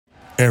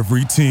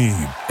Every team,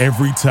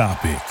 every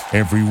topic,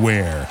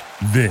 everywhere.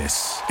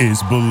 This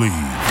is Believe.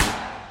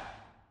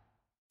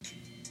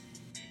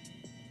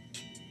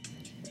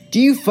 Do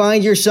you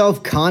find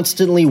yourself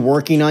constantly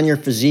working on your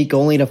physique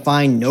only to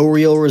find no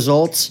real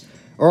results?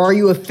 Or are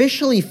you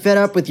officially fed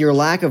up with your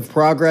lack of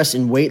progress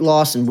in weight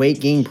loss and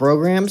weight gain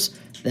programs?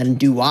 Then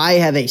do I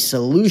have a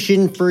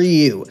solution for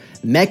you.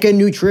 Mecca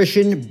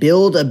Nutrition,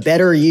 build a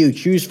better you.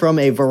 Choose from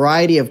a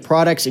variety of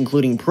products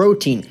including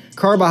protein,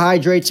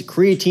 carbohydrates,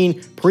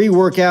 creatine,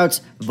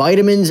 pre-workouts,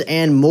 vitamins,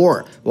 and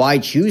more. Why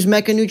choose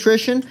Mecca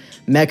Nutrition?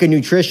 Mecca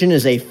Nutrition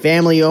is a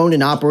family-owned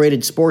and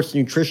operated sports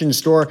nutrition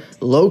store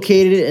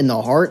located in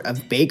the heart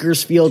of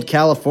Bakersfield,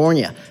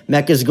 California.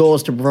 Mecca's goal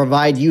is to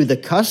provide you, the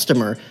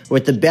customer,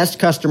 with the best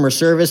customer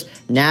service,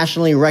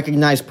 nationally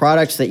recognized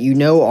products that you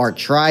know are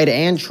tried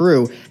and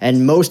true,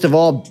 and most of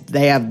all,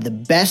 they have the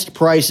best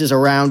prices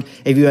around.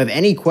 If you have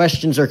any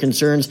questions or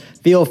concerns,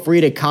 feel free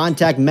to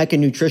contact Mecca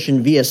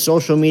Nutrition via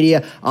social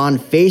media on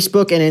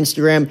Facebook and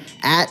Instagram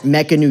at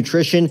Mecca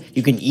Nutrition.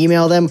 You can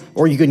email them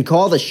or you can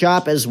call the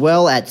shop as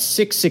well at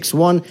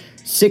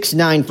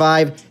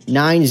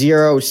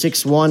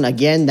 661-695-9061.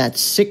 Again,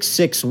 that's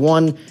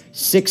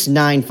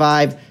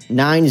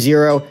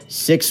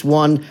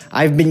 661-695-9061.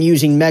 I've been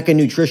using Mecca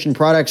Nutrition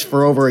products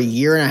for over a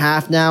year and a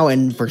half now,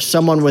 and for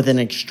someone with an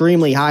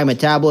extremely high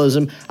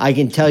metabolism, I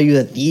can tell you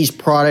that these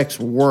products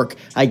work.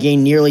 I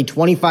gained nearly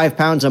 25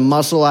 pounds of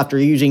muscle after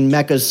using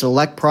Mecca's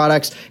select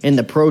products in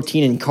the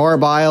protein and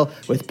carb aisle,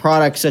 with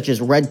products such as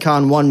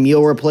Redcon 1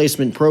 meal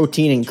replacement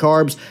protein and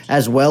carbs,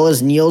 as well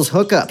as Neil's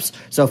hookups.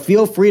 So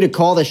feel free to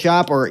call the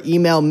shop or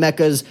email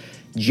Mecca's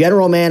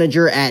general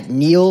manager at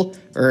Neil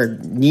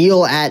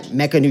at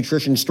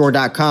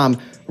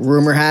meccanutritionstore.com.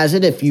 Rumor has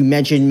it, if you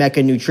mention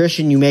Mecca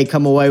Nutrition, you may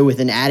come away with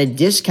an added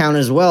discount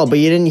as well, but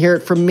you didn't hear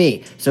it from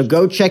me. So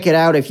go check it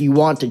out if you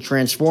want to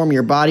transform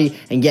your body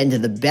and get into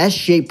the best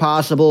shape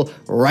possible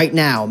right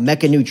now.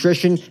 Mecca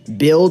Nutrition,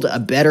 build a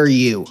better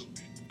you.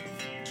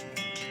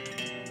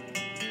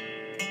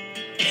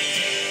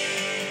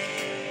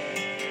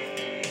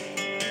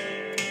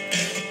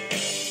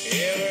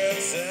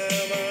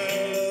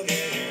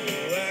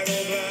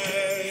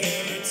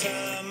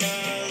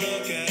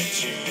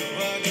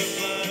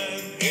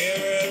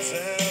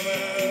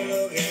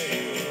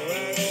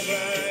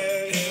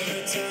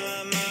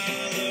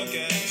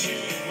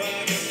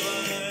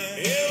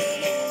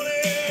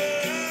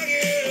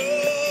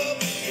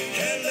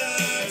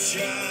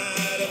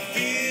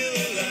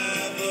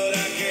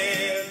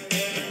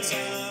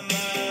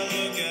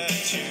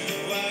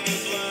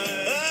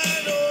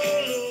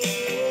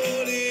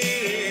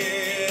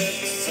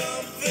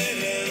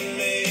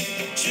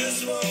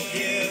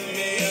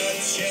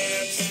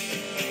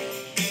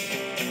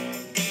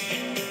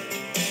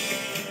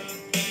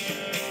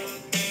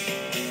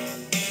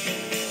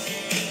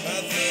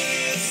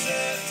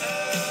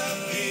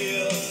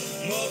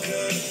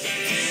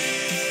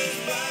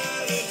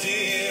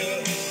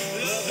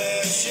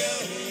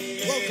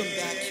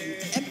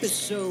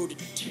 Episode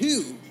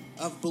 2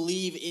 of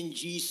Believe in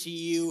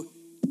GCU,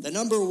 the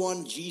number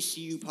one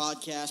GCU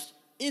podcast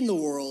in the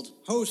world,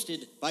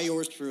 hosted by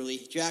yours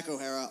truly, Jack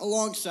O'Hara,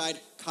 alongside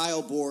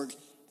Kyle Borg,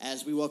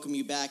 as we welcome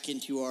you back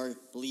into our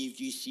Believe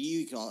GCU,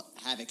 you call it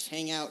Havoc's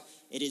Hangout.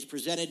 It is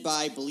presented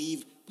by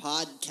Believe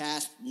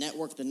Podcast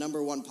Network, the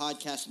number one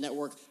podcast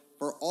network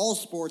for all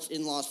sports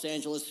in Los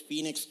Angeles,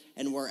 Phoenix,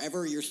 and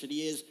wherever your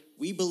city is.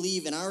 We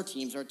believe in our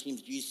team's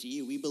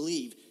GCU. We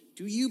believe.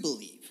 Do you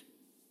believe?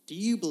 Do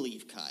you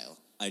believe, Kyle?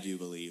 I do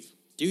believe.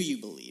 Do you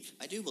believe?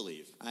 I do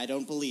believe. I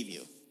don't believe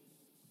you.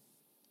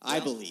 Well, I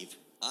believe.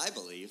 I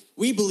believe.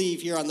 We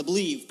believe here on the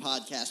Believe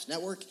Podcast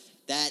Network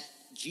that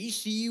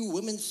GCU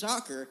women's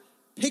soccer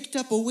picked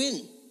up a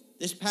win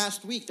this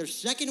past week. Their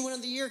second win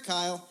of the year,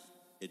 Kyle.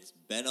 It's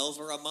been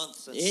over a month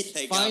since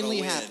they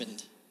finally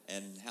happened.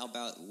 And how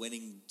about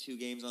winning 2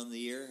 games on the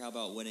year? How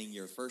about winning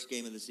your first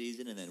game of the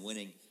season and then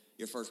winning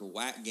your first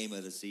WAC game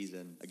of the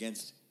season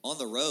on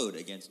the road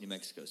against New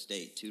Mexico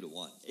State,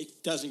 2-1.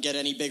 It doesn't get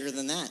any bigger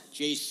than that.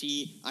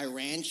 JC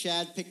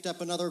Iranshad picked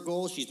up another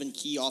goal. She's been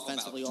key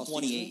offensively all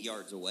season. 28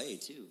 yards away,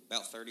 too.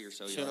 About 30 or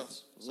so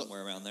yards,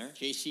 somewhere around there.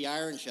 JC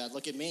Iranshad,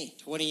 look at me.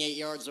 28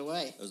 yards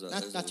away. It was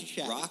not too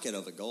shabby. Rocket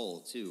of a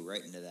goal, too,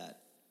 right into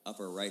that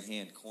upper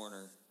right-hand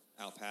corner,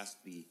 out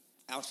past the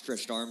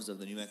outstretched arms of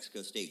the New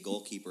Mexico State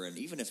goalkeeper. And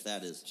even if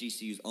that is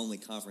GCU's only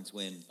conference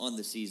win on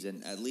the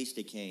season, at least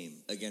it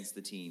came against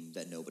the team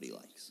that nobody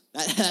likes.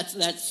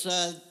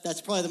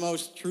 That's probably the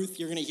most truth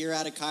you're going to hear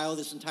out of Kyle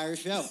this entire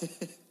show.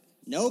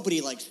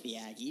 Nobody likes the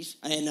Aggies.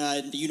 And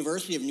the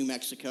University of New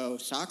Mexico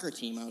soccer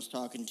team, I was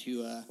talking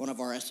to one of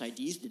our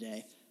SIDs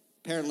today.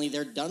 Apparently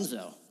they're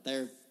donezo.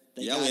 We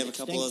have a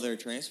couple of their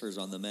transfers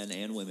on the men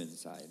and women's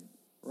side.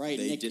 Right.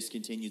 They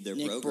discontinued their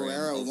Nick program. Nick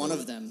Barrero, one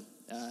of them,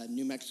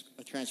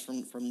 a transfer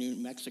from New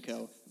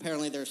Mexico.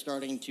 Apparently they're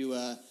starting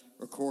to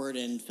record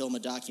and film a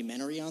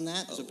documentary on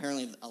that. Because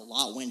apparently a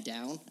lot went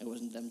down. It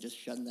wasn't them just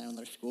shutting down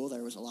their school.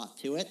 There was a lot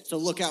to it. So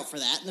look out for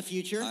that in the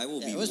future. I will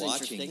be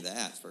watching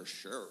that for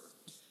sure.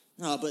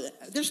 No,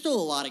 but there's still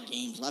a lot of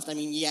games left. I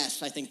mean,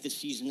 yes, I think this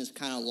season is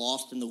kind of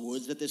lost in the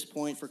woods at this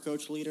point for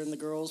Coach Leader and the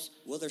girls.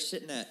 Well, they're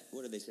sitting at,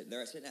 what are they sitting?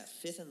 They're sitting at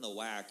 5th in the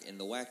WAC, and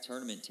the WAC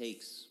tournament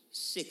takes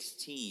 6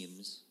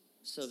 teams.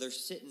 So they're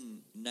sitting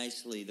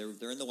nicely. They're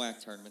in the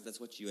WAC tournament.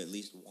 That's what you at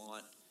least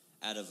want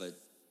out of a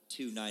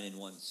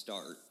 2-9-1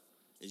 start,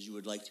 is you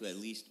would like to at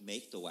least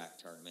make the WAC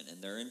tournament,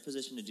 and they're in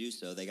position to do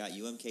so. They got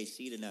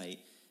UMKC tonight.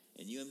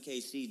 And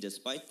UMKC,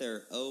 despite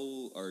their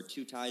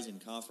 2 ties in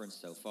conference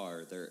so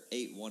far, they're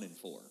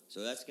 8-1-4.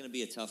 So that's going to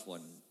be a tough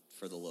one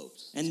for the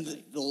Lopes. And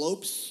the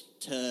Lopes,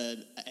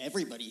 to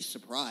everybody's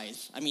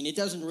surprise, I mean, it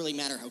doesn't really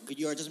matter how good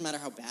you are. It doesn't matter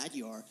how bad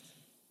you are.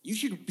 You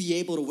should be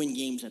able to win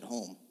games at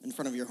home in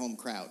front of your home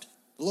crowd.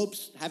 The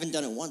Lopes haven't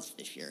done it once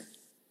this year,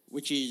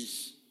 which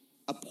is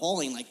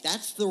appalling. Like,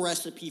 that's the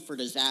recipe for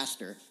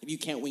disaster if you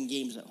can't win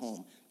games at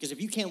home. Because if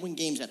you can't win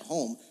games at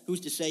home, who's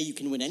to say you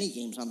can win any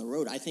games on the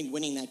road? I think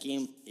winning that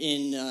game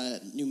in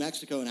New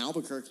Mexico and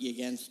Albuquerque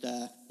against,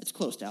 it's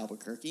close to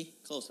Albuquerque.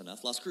 Close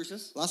enough. Las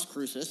Cruces. Las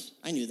Cruces.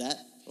 I knew that.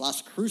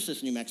 Las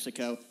Cruces, New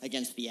Mexico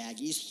against the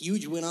Aggies.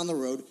 Huge win on the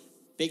road.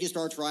 Biggest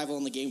arch rival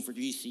in the game for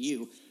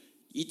GCU.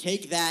 You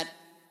take that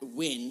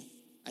win.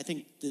 I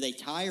think, do they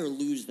tie or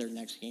lose their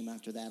next game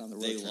after that on the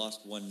road? They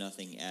lost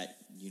 1-0 at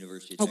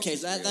University of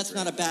Texas. Okay, that's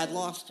not a bad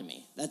loss to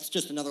me. That's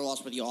just another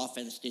loss where the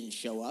offense didn't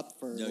show up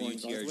for Lauren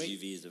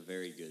UTRGV is a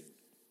very good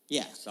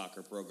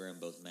soccer program,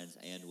 both men's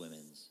and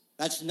women's.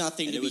 That's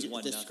nothing to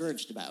be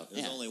discouraged about. It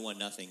was only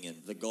 1-0, and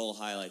the goal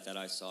highlight that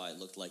I saw, it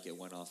looked like it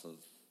went off of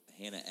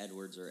Hannah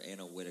Edwards or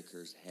Anna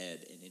Whitaker's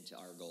head and into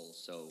our goal.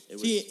 So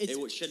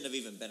it shouldn't have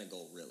even been a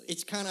goal, really.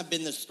 It's kind of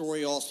been the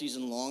story all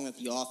season long that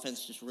the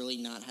offense just really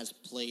not has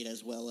played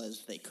as well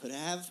as they could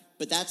have.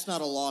 But that's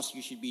not a loss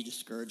you should be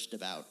discouraged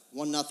about.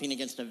 1-0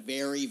 against a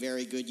very,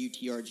 very good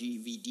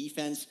UTRGV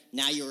defense.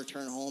 Now you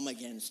return home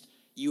against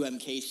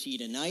UMKC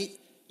tonight.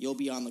 You'll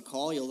be on the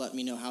call. You'll let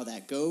me know how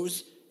that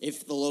goes.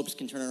 If the Lopes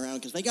can turn it around,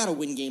 because they got to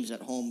win games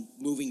at home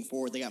moving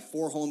forward. They got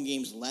 4 home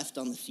games left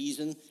on the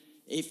season.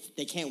 If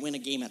they can't win a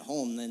game at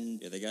home, then...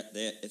 Yeah,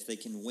 if they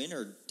can win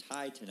or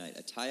tie tonight,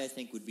 a tie, I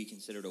think, would be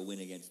considered a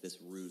win against this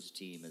Ruse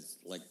team. As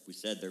like we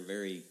said, they're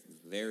very,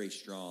 very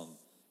strong,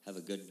 have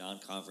a good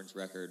non-conference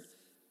record.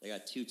 They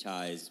got 2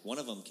 ties. One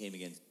of them came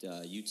against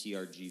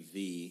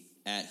UTRGV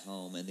at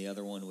home, and the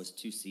other one was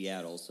to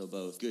Seattle, so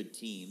both good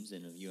teams,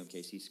 and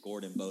UMKC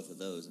scored in both of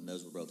those, and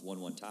those were both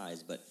 1-1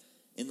 ties. But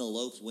in the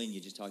Lopes win,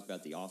 you just talked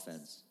about the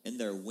offense. In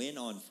their win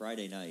on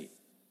Friday night,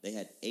 they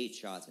had 8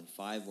 shots and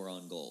 5 were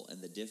on goal.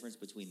 And the difference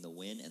between the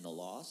win and the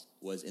loss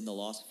was in the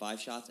loss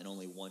 5 shots and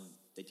only 1.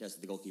 They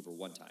tested the goalkeeper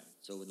 1 time.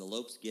 So when the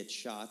Lopes get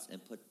shots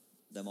and put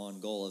them on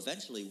goal,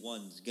 eventually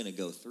one's going to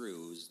go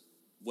through is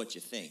what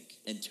you think.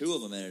 And 2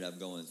 of them ended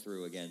up going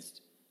through against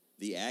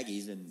the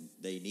Aggies, and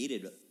they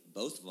needed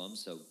both of them.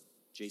 So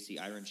JC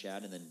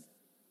Ironshad and then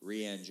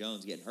Rianne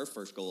Jones getting her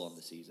first goal on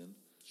the season.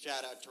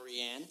 Shout out to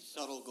Rianne.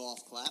 Subtle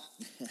golf clap.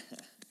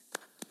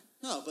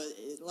 No, but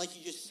like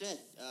you just said,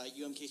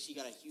 UMKC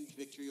got a huge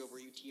victory over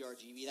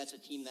UTRGV. That's a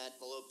team that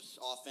the Lopes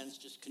offense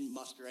just couldn't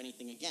muster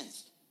anything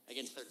against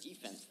their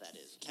defense, that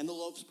is. Can the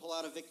Lopes pull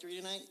out a victory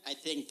tonight? I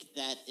think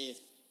that if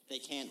they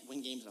can't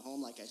win games at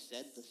home, like I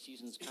said, the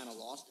season's kind of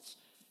lost. It's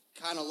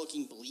kind of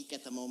looking bleak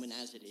at the moment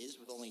as it is,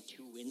 with only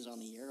 2 wins on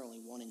the year, only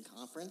 1 in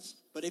conference.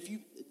 But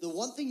the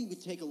one thing you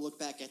could take a look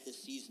back at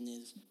this season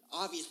is,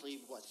 obviously,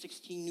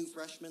 16 new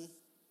freshmen?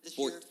 This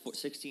year?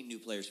 16 new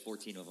players,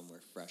 14 of them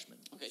were freshmen.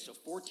 Okay, so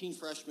 14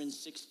 freshmen,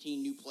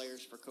 16 new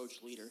players for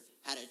Coach Leader.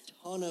 Had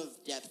a ton of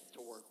depth to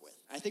work with.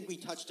 I think we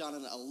touched on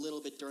it a little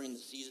bit during the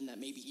season that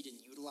maybe he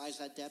didn't utilize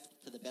that depth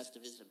to the best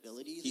of his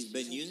abilities. He's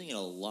been using it a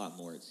lot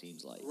more, it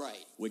seems like.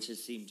 Right. Which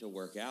has seemed to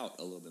work out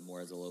a little bit more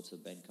as the Lopes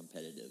have been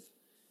competitive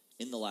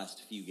in the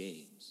last few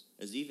games.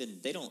 As even,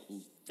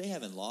 they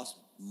haven't lost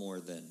more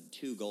than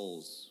 2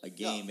 goals a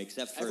game,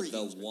 except for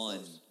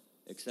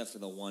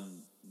the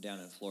one down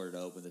in Florida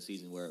to open the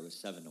season where it was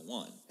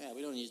 7-1. Yeah,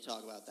 we don't need to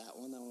talk about that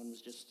one. That one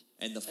was just...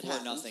 And the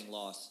 4-0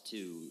 loss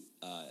to...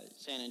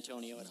 San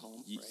Antonio at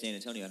home. Right? San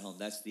Antonio at home.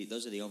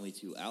 Those are the only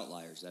 2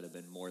 outliers that have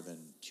been more than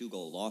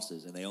 2-goal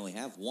losses, and they only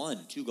have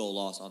 1 2-goal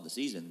loss on the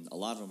season. A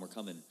lot of them were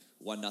coming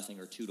 1-0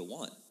 or 2-1.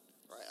 Right.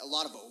 A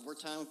lot of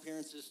overtime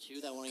appearances,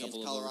 too. That one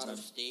against Colorado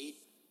State.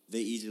 They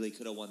easily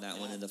could have won that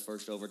one in the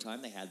first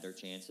overtime. They had their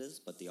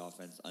chances, but the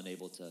offense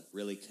unable to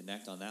really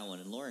connect on that one.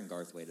 And Lauren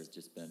Garthwaite has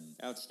just been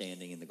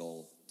outstanding in the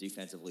goal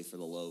defensively for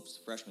the Lopes.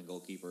 Freshman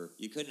goalkeeper.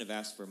 You couldn't have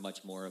asked for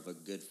much more of a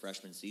good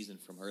freshman season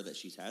from her that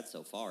she's had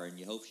so far, and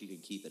you hope she can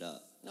keep it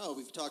up. No,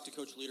 we've talked to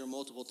Coach Leader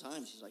multiple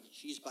times.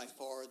 She's by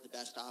far the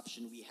best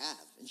option we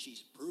have, and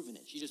she's proven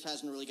it. She just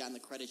hasn't really gotten the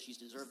credit she's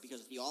deserved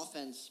because the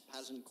offense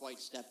hasn't quite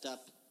stepped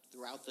up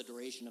throughout the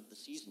duration of the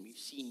season. We've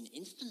seen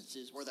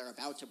instances where they're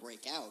about to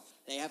break out.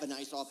 They have a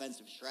nice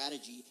offensive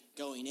strategy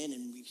going in,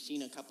 and we've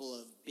seen a couple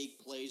of big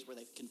plays where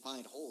they can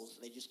find holes.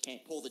 They just can't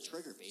pull the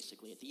trigger,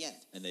 basically, at the end.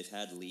 And they've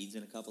had leads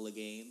in a couple of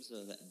games.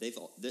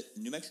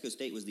 New Mexico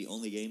State was the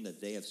only game that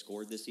they have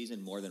scored this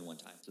season more than 1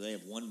 time. So they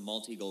have 1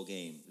 multi-goal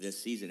game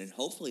this season, and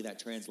hopefully that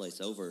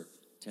translates over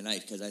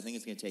tonight because I think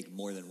it's going to take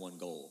more than one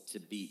goal to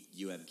beat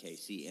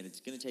UMKC, and it's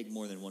going to take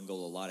more than one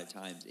goal a lot of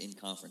times in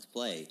conference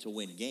play to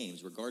win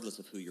games, regardless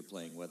of who you're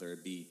playing, whether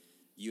it be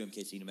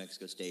UMKC, New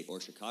Mexico State, or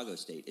Chicago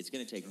State. It's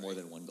going to take more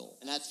than one goal.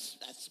 And that's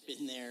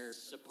been their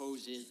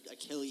supposed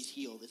Achilles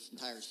heel this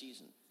entire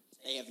season.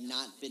 They have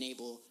not been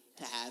able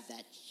to have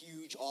that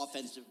huge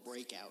offensive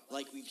breakout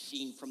like we've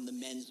seen from the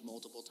men's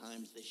multiple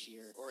times this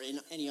year, or in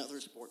any other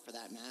sport for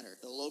that matter.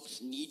 The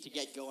Lopes need to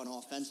get going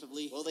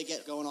offensively. Will they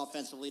get going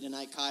offensively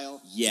tonight,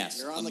 Kyle?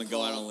 Yes. I'm going to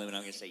go out on a limb and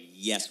I'm going to say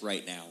yes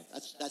right now.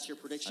 That's your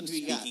prediction? I'm Who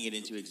you got? speaking it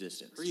into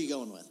existence. Who are you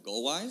going with?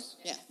 Goal-wise?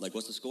 Yeah. Like,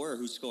 what's the score or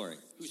who's scoring?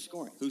 Who's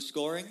scoring? Who's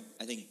scoring?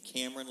 I think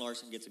Cameron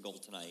Larson gets a goal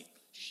tonight.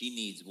 She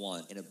needs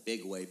one in a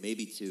big way,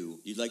 maybe two.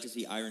 You'd like to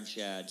see Iron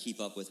Shad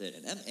keep up with it.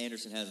 And Em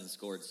Anderson hasn't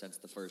scored since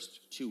the first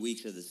 2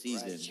 weeks of the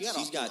season. Right.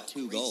 She's got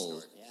 2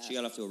 goals. Yeah. She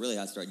got off to a really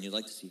hot start, and you'd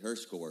like to see her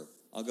score.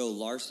 I'll go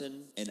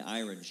Larson and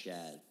Iron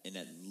Shad in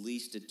at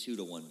least a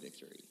 2-1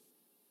 victory.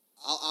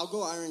 I'll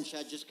go Iron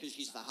Shad just because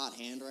she's the hot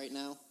hand right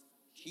now.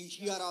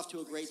 She got off to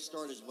a great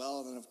start as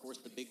well, and then, of course,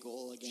 the big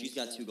goal against... She's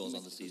got 2 goals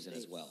on the season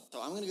as well.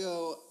 So I'm going to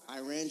go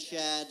Iran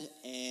Shad,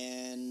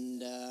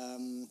 and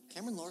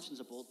Cameron Larson's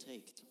a bold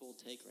take. It's a bold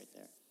take right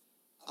there.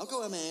 I'll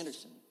go Emma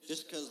Anderson,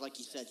 just because, like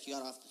you said, she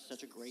got off to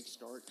such a great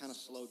start, kind of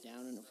slowed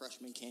down in her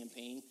freshman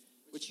campaign,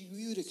 which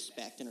you would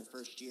expect in her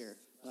first year.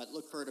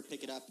 Look for her to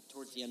pick it up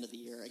towards the end of the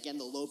year. Again,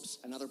 the Lopes,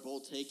 another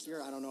bold take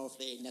here. I don't know if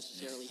they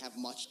necessarily have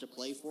much to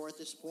play for at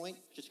this point.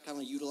 Just kind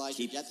of utilize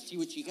your depth, see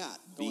what you got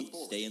going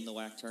forward. Stay in the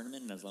WAC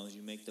tournament, and as long as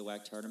you make the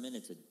WAC tournament,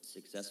 it's a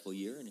successful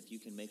year. And if you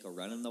can make a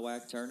run in the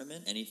WAC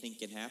tournament, anything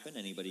can happen.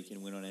 Anybody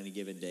can win on any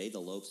given day. The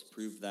Lopes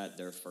proved that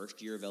their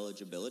first year of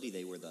eligibility,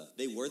 they were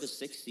the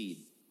 6th seed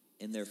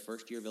in their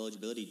first year of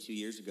eligibility 2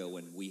 years ago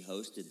when we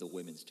hosted the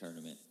women's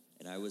tournament.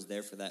 And I was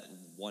there for that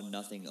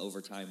 1-0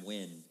 overtime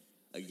win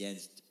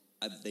against...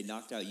 They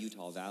knocked out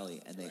Utah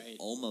Valley, and they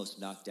almost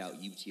knocked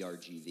out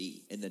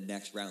UTRGV in the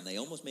next round. They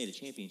almost made a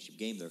championship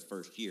game their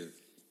first year.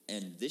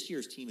 And this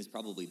year's team is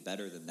probably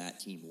better than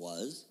that team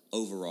was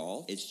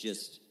overall. It's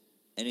just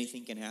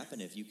anything can happen.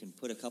 If you can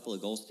put a couple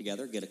of goals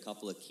together, get a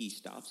couple of key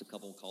stops, a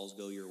couple of calls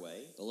go your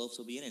way, the Lopes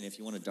will be in. And if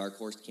you want a dark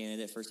horse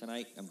candidate for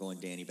tonight, I'm going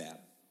Danny Babb.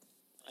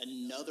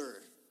 Another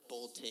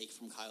bold take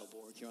from Kyle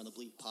Borg here on the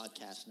Bleep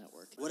Podcast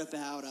Network. What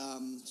about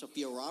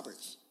Sophia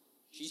Roberts?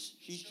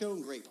 She's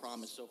shown great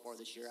promise so far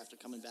this year after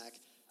coming back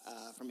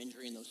from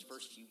injury in those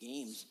first few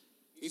games.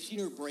 We've seen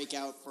her break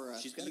out for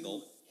She's got a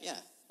goal. Yeah.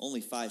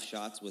 Only 5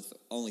 shots with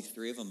only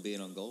 3 of them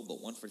being on goal, but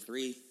 1 for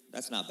 3.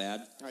 That's not bad.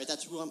 All right,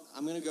 that's who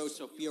I'm going to go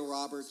Sophia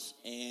Roberts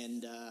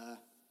and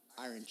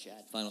Iron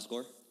Shad. Final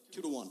score?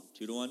 2-1.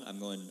 2-1? I'm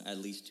going at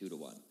least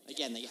 2-1.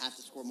 Again, they have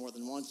to score more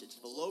than once. It's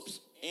the Lopes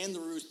and the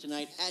Roos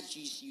tonight at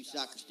GCU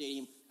Soccer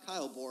Stadium.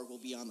 Kyle Borg will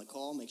be on the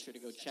call. Make sure to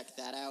go check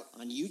that out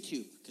on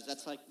YouTube, because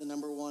that's like the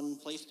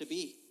 #1 place to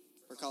be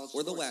for college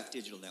sports. Or the WAC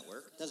Digital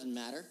Network. Doesn't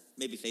matter.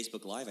 Maybe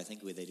Facebook Live. I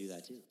think they do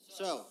that too.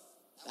 So,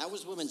 that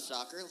was women's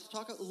soccer. Let's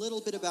talk a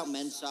little bit about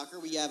men's soccer.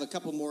 We have a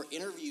couple more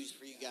interviews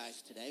for you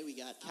guys today. We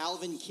got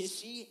Calvin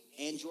Kissi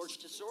and George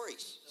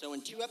Tasouris. So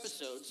in 2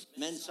 episodes,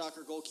 men's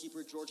soccer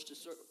goalkeeper George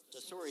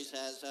Tasouris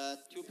has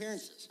 2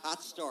 appearances.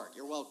 Hot start.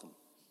 You're welcome.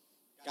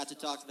 Got to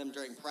talk to them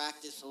during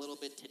practice a little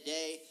bit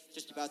today,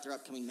 just about their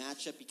upcoming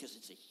matchup, because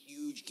it's a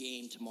huge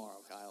game tomorrow,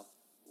 Kyle.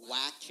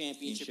 WAC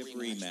championship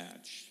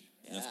rematch.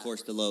 And, of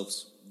course, the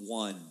Lopes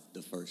won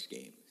the first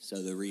game.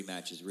 So the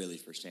rematch is really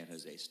for San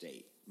Jose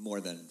State,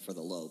 more than for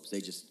the Lopes.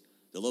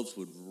 The Lopes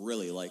would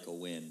really like a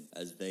win,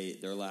 as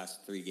their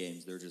last 3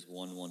 games, they're just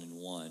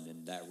 1-1-1,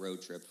 and that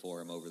road trip for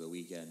them over the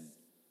weekend,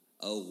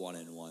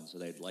 1-1. So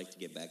they'd like to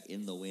get back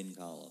in the win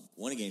column.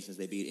 Won a game since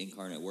they beat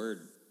Incarnate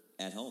Word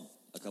at home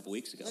a couple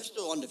weeks ago. They're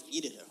still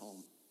undefeated at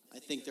home. I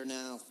think they're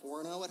now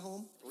 4-0 at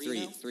home.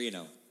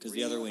 3-0, because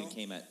the other win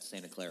came at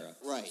Santa Clara.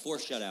 Right. 4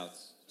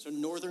 shutouts. So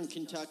Northern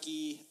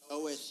Kentucky,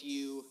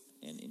 OSU,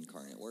 and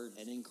Incarnate Word.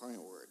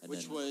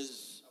 Which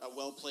was a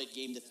well-played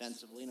game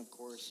defensively. And, of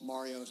course,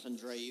 Mario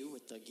Sandreu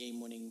with the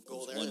game-winning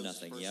goal there.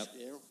 1-0, yep.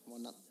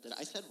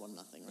 I said 1-0,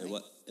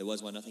 right? It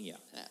was 1-0, yeah.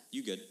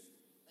 You good.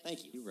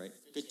 Thank you. You're right.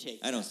 Good take.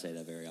 I don't say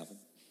that very often.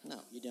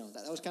 No, you don't.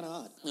 That was kind of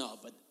odd. No,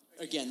 but...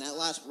 Again, that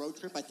last road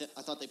trip, I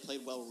thought they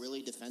played well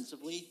really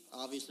defensively.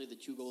 Obviously, the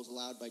 2 goals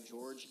allowed by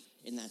George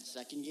in that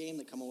second game,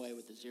 they come away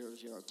with a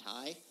 0-0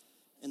 tie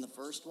in the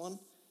first one.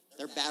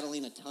 They're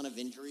battling a ton of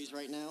injuries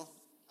right now.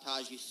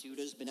 Taj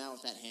Yasuda's been out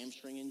with that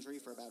hamstring injury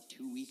for about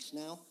 2 weeks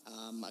now.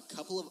 A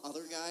couple of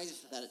other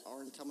guys that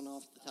aren't coming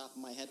off the top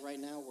of my head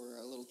right now were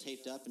a little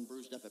taped up and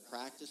bruised up at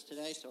practice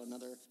today. So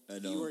another... I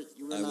know.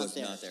 I was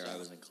not there. I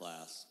was in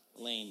class.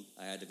 Lane.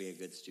 I had to be a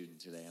good student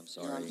today. I'm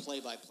sorry. You're on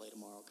play-by-play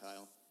tomorrow,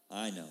 Kyle.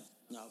 I know.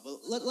 No, but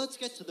let's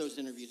get to those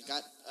interviews.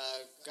 Got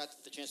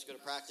the chance to go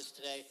to practice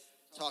today.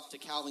 Talked to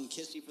Calvin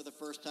Kissi for the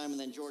first time, and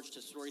then George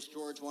Tasouris.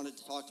 George wanted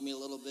to talk to me a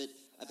little bit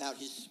about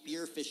his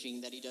spear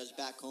fishing that he does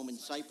back home in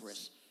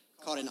Cyprus.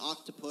 Caught an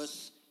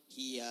octopus.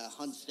 He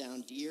hunts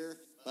down deer.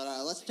 But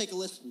let's take a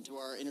listen to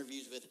our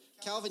interviews with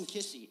Calvin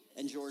Kissi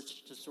and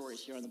George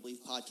Tasouris here on the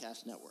Bleep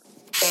Podcast Network.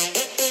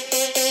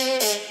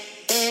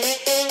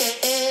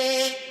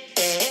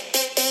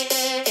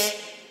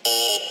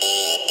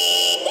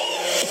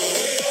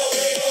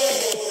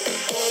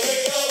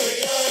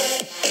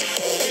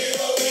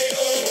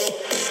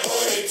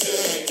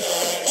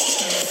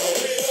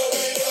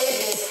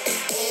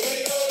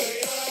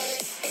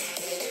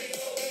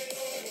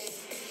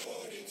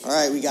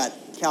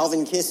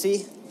 Calvin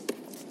Kissi.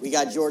 We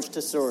got George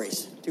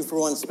Tasouris.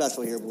 2-for-1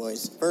 special here,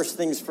 boys. First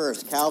things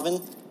first, Calvin,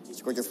 you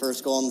scored your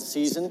first goal in the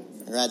season.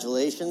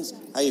 Congratulations.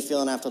 How are you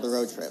feeling after the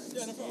road trip?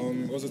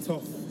 It was a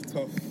tough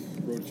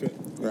road trip.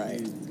 Right.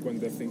 We went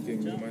there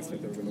thinking the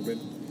mindset that we're going to win.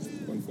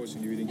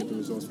 Unfortunately, we didn't get the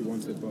results we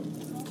wanted, but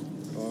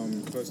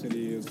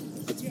personally, it's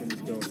good for me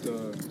to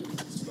go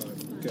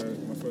get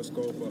my first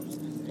goal, but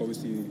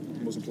obviously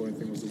the most important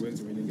thing was the wins,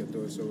 and we didn't get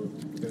those, so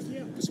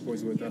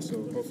disappointed with that. So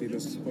hopefully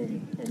this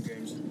home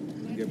games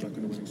we can get back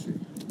on the winning streak.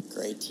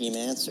 Great team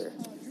answer.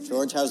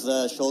 George, how's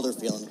the shoulder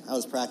feeling? How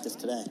was practice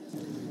today?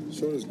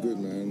 Shoulder's good,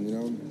 man. You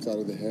know, it's out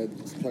of the head.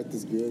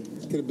 Practice good.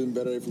 Could have been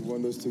better if we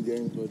won those 2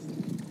 games, but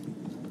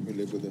we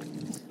live with it.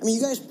 I mean,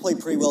 you guys played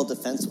pretty well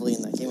defensively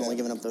in that game, only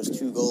giving up those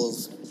 2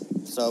 goals.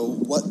 So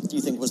what do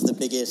you think was the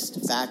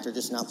biggest factor,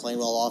 just not playing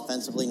well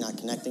offensively, not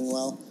connecting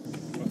well?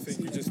 I think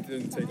we just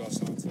didn't take our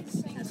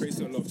chances. We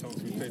created a lot of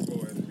chances. We played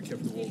well and we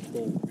kept the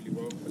ball really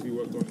well as we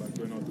worked on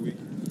during the week.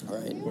 All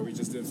right. But we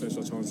just didn't finish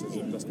our chances,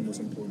 and that's the most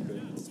important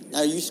thing.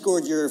 Now, you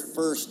scored your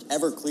first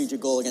ever collegiate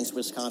goal against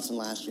Wisconsin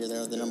last year.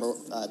 They're the number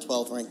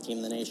 12 ranked team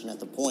in the nation at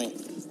the point.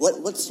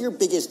 What's your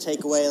biggest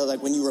takeaway,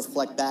 like when you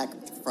reflect back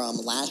from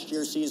last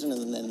year's season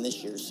and then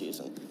this year's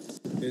season?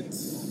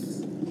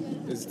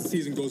 The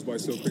season goes by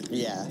so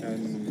quickly. Yeah.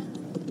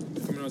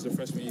 And coming out as a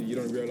freshman, you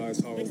don't realize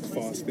how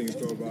fast things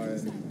go by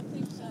and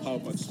how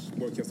much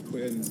work you have to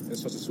put in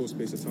such a short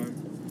space of time.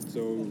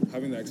 So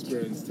having that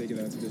experience, taking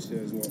that into this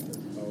year is what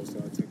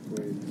I took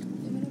away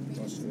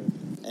last year.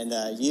 And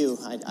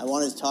I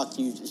wanted to talk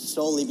to you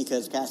solely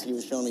because Cassidy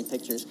was showing me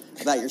pictures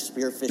about your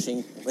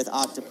spearfishing with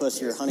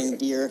octopus, you're hunting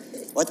deer.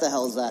 What the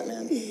hell is that,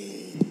 man?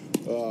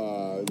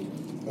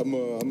 I'm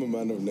a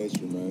man of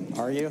nature, man.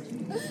 Are you?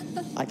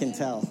 I can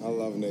tell. I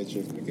love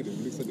nature. Look at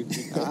him. Looks like a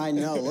big I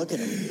know. Look at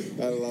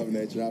him. I love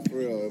nature. For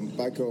real.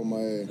 Back home,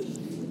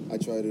 I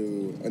try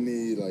to,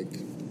 any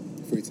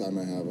free time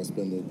I have, I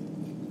spend it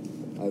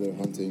either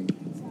hunting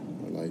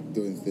or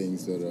doing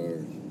things that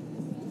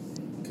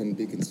can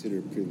be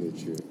considered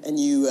privilege here. And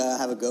you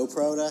have a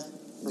GoPro to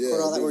record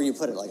all that? Where do you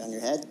put it? Like on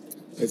your head?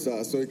 It's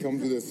so it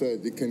comes with a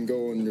set. It can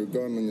go on your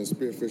gun, on your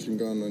spearfishing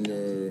gun, on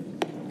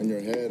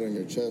your head, on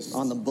your chest.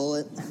 On the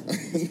bullet?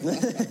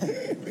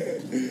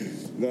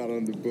 Not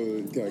on the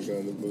bullet. Can't go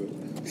on the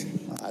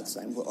bullet. That's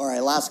fine. All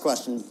right, last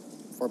question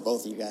for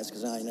both of you guys,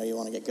 because now I know you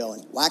want to get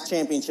going. WAC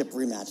championship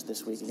rematch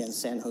this week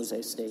against San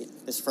Jose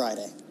State this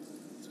Friday.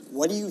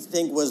 What do you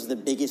think was the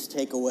biggest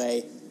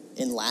takeaway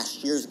in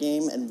last year's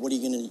game, and what are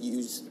you going to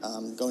use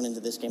going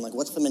into this game? Like,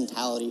 what's the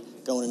mentality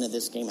going into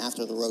this game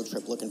after the road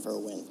trip looking for a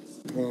win?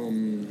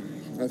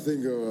 I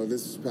think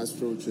this past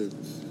road trip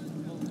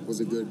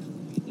was a good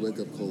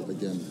wake-up call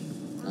again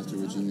after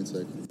Virginia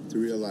Tech to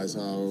realize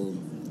how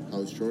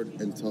short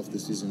and tough the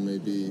season may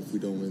be if we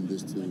don't win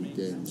these 2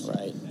 games.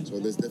 Right. So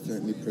there's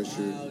definitely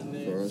pressure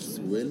for us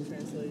to win,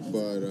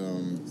 but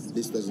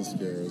this doesn't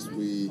scare us.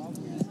 We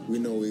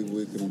know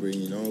we can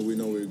bring, we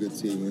know we're a good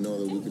team. We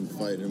know that we can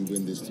fight and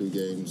win these 2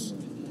 games,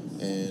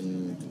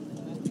 and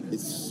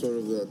it's sort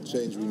of the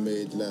change we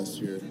made last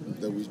year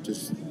that we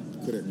just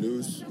couldn't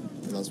lose,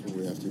 and that's what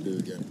we have to do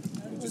again.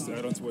 Just to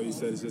add on to what you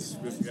said, it's just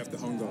we have to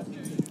hunger.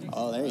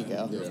 Oh, there you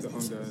go. We have to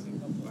hunger,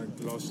 and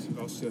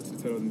last year to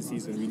tell in the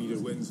season, we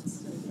needed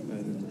wins,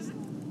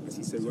 and as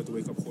he said, we had to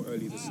wake up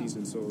early this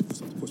season, so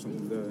just have to push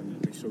on there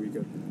and make sure we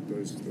get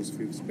those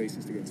few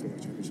spaces to get into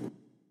the championship.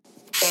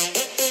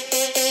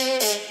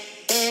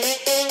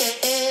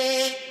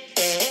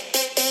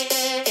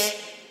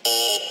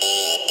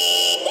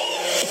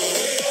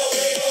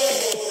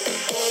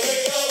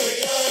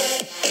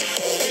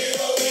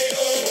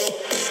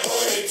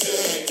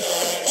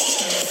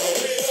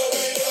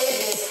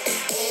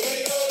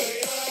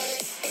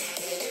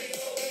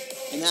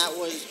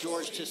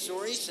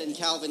 Tasouris and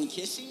Calvin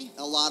Kissi.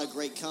 A lot of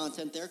great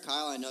content there.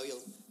 Kyle, I know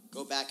you'll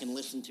go back and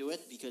listen to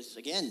it because,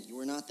 again, you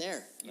were not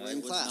there. You were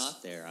in class. I was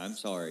not there. I'm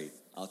sorry.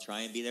 I'll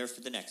try and be there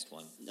for the next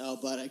one. No,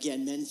 but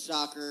again, men's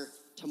soccer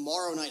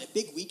tomorrow night, a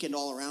big weekend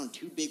all around,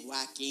 2 big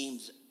WAC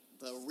games.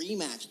 The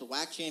rematch, the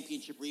WAC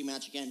championship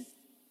rematch, again,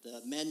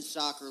 the men's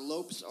soccer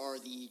Lopes are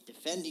the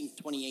defending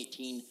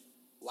 2018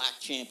 WAC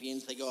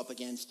champions. They go up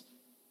against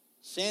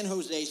San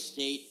Jose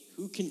State.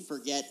 Who can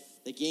forget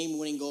the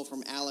game-winning goal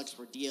from Alex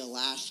Radia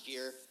last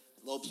year?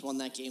 Lopes won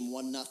that game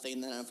 1-0.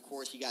 And then, of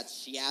course, you got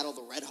Seattle,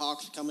 the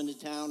Redhawks, coming to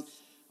town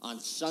on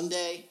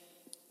Sunday.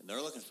 And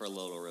they're looking for a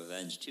little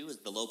revenge, too, as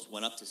the Lopes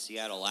went up to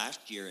Seattle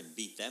last year and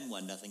beat them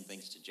 1-0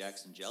 thanks to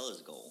Jackson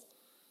Jella's goal.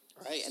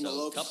 Right, and so the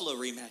Lopes, a couple of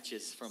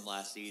rematches from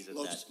last season.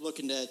 Lopes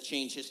looking to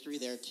change history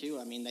there, too.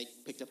 I mean, they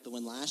picked up the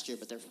win last year,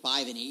 but they're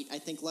 5-8, I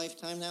think,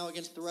 lifetime now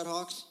against the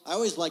Redhawks. I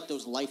always like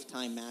those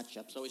lifetime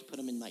matchups. Always put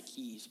them in my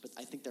keys, but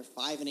I think they're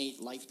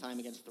 5-8 lifetime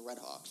against the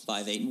Redhawks.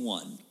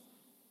 5-8-1.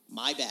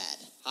 My bad.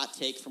 Hot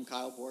take from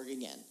Kyle Borg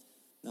again.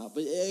 No,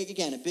 but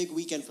again, a big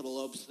weekend for the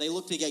Lopes. They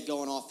look to get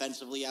going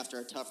offensively after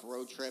a tough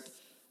road trip.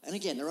 And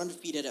again, they're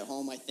undefeated at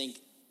home. I think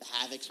the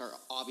Havocs are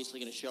obviously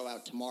going to show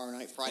out tomorrow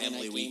night, Friday night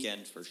game. Family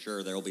weekend for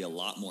sure. There will be a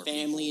lot more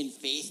Family people.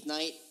 and faith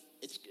night.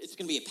 It's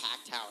going to be a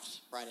packed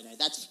house Friday night.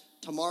 That's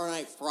tomorrow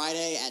night,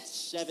 Friday at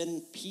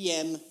 7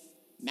 p.m.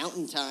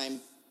 Mountain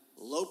Time,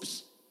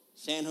 Lopes,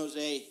 San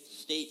Jose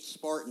State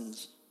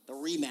Spartans, the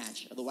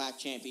rematch of the WAC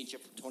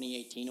Championship from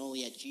 2018,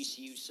 only at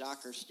GCU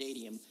Soccer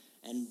Stadium.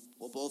 And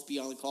we'll both be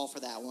on the call for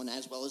that one,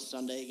 as well as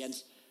Sunday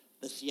against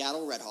the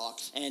Seattle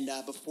Redhawks. And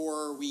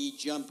before we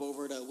jump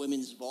over to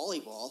women's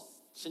volleyball,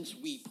 since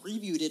we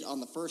previewed it on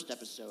the first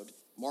episode,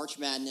 March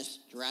Madness,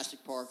 Jurassic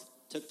Park,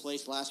 took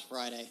place last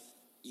Friday.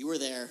 You were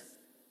there.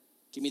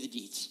 Give me the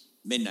deets.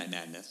 Midnight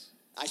Madness.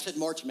 I said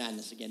March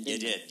Madness again,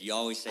 didn't I? You did. You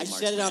always say March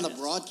Madness. I said it on the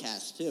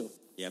broadcast, too.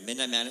 Yeah,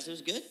 Midnight Madness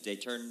was good. They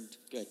turned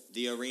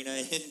the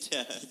arena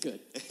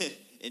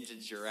into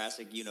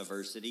Jurassic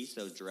University,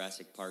 so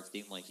Jurassic Park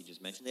theme, like you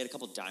just mentioned. They had a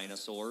couple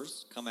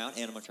dinosaurs come out,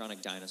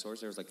 animatronic dinosaurs.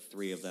 There was like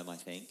 3 of them, I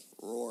think.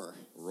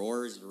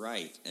 Roar's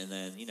right. And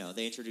then,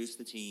 they introduced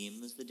the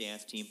teams. The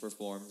dance team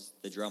performs.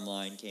 The drum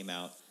line came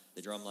out.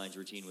 The drum line's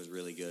routine was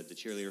really good. The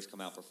cheerleaders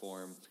come out,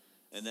 perform.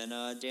 And then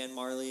Dan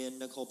Marley and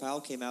Nicole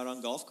Powell came out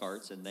on golf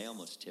carts, and they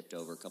almost tipped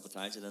over a couple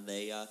times. And then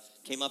they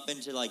came up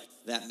into,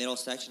 that middle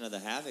section of the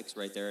Havocs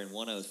right there in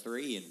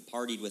 103 and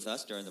partied with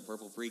us during the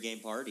Purple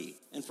pregame party.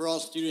 And for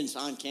all students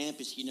on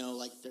campus,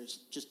 there's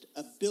just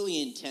a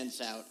billion tents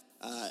out.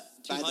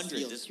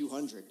 200.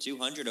 200.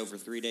 200 over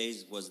 3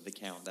 days was the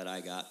count that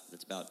I got.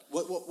 That's about...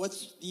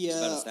 What's the... It's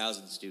about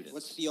 1,000 students.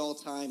 What's the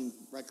all-time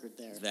record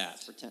there?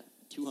 That. For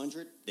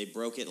 200? They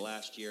broke it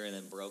last year and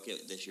then broke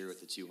it this year with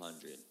the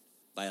 200.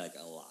 By,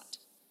 a lot.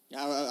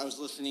 Yeah, I was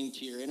listening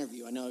to your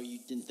interview. I know you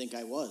didn't think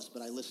I was,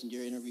 but I listened to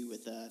your interview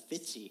with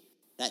Fitzy,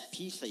 that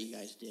piece that you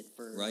guys did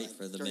for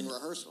during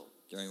rehearsal.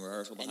 During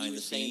rehearsal, behind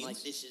the scenes. And he was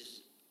saying, this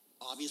is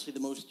obviously the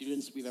most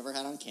students we've ever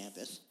had on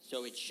campus,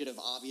 so it should have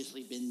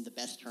obviously been the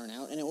best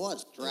turnout, and it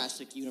was.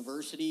 Jurassic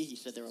University, he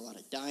said there were a lot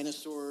of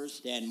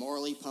dinosaurs. Dan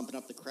Morley pumping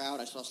up the crowd.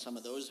 I saw some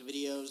of those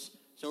videos.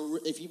 So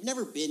if you've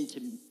never been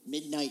to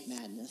Midnight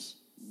Madness,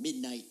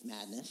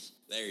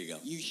 there you go.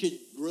 You should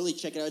really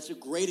check it out. It's a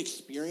great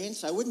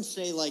experience. I wouldn't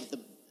say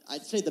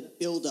I'd say the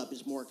build-up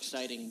is more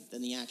exciting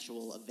than the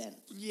actual event.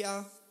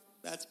 Yeah,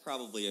 that's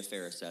probably a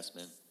fair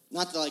assessment.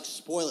 Not to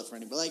spoil it for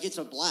anybody, but it's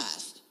a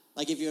blast.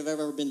 If you've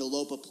ever been to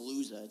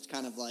Lopapalooza, it's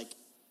kind of like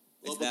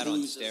It's that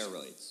on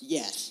steroids.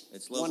 Yes,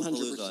 it's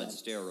Lopapalooza on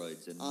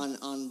steroids,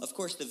 and of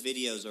course the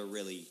videos are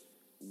really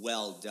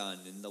well done.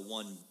 And the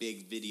one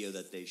big video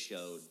that they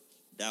showed,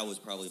 that was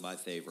probably my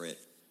favorite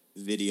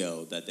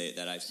video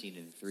that I've seen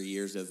in 3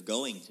 years of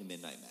going to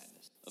Midnight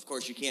Madness. Of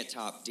course, you can't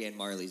top Dan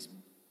Marley's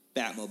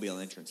Batmobile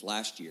entrance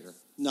last year.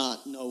 No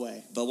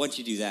way. But once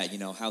you do that,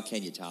 how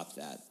can you top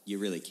that? You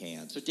really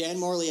can't. So Dan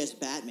Marley as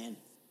Batman.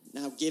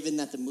 Now, given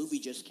that the movie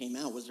just came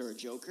out, was there a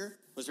Joker?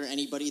 Was there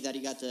anybody that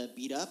he got to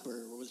beat up,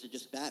 or was it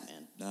just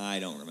Batman? I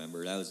don't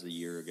remember. That was a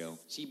year ago.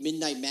 See,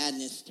 Midnight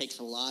Madness takes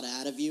a lot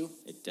out of you.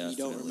 It definitely You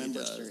don't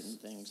remember does. certain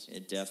things.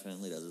 It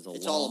definitely does.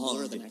 It's all a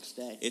blur the next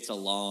day. It's a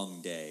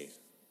long day.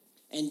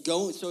 And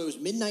so it was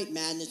Midnight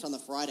Madness on the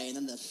Friday, and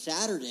then the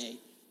Saturday,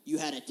 you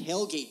had a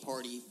tailgate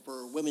party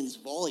for women's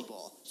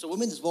volleyball. So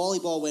women's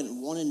volleyball went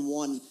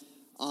 1-1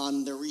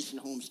 on their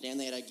recent homestand.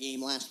 They had a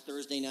game last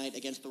Thursday night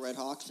against the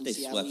Redhawks in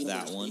Seattle University. They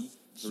swept that one.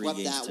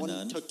 Swept that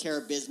one. Took care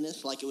of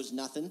business like it was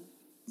nothing.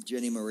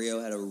 Jenny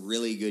Murillo had a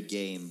really good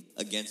game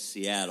against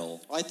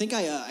Seattle. Well, I think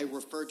I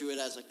referred to it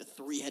as the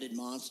three-headed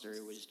monster.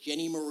 It was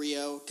Jenny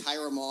Murillo,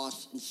 Kyra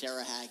Moss, and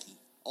Sarah Hagge.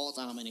 All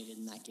dominated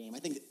in that game. I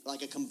think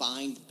a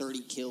combined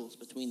 30 kills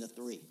between the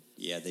three.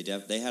 Yeah,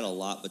 they had a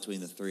lot between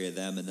the three of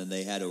them, and then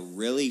they had a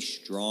really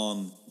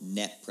strong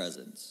net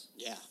presence.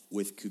 Yeah.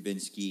 With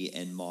Kubinski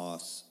and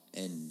Moss,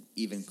 and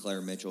even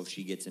Claire Mitchell,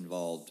 she gets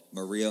involved.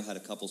 Murillo had a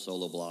couple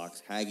solo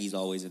blocks. Haggie's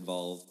always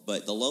involved.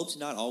 But the Lopes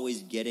not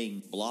always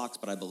getting blocks,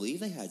 but I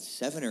believe they had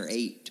 7 or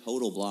 8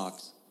 total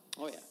blocks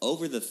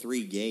over the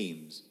 3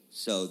 games.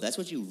 So that's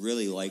what you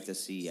really like to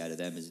see out of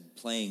them, is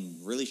playing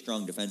really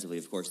strong defensively.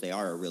 Of course, they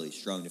are a really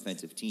strong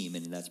defensive team,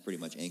 and that's pretty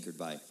much anchored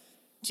by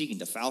Tegan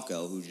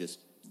DeFalco, who's just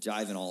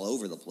diving all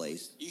over the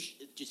place.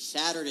 Just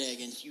Saturday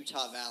against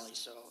Utah Valley.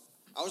 So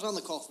I was on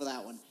the call for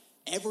that one.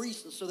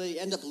 So they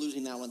end up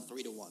losing that one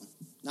 3-1.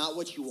 Not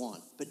what you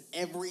want, but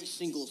every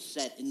single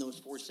set in those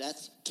 4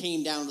 sets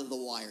came down to the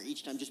wire.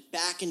 Each time, just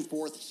back and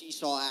forth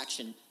seesaw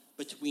action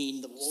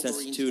between the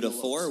Wolverines. Sets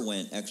 2-4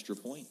 went extra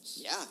points.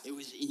 Yeah, it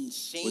was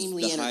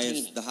insanely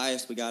entertaining. The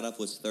highest we got up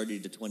was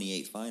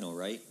 30-28 final,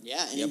 right?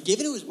 Yeah, and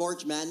given it was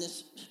March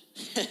Madness,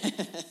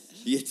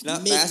 it's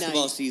not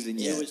basketball season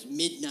yet. It was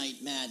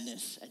Midnight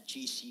Madness at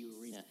GCU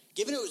Arena.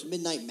 Given it was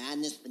Midnight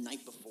Madness the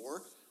night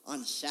before,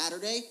 on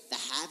Saturday, the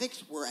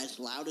Havocs were as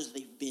loud as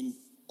they've been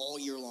all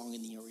year long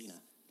in the arena.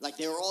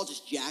 They were all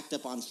just jacked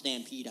up on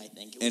Stampede, I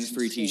think. And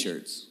free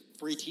T-shirts.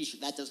 Free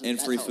T-shirt. That doesn't. And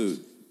that free helps.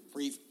 food.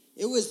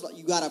 It was,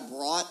 you got a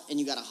brat and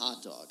you got a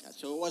hot dog.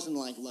 So it wasn't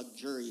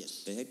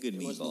luxurious. They had good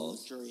meatballs. It wasn't a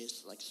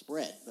luxurious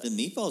spread. The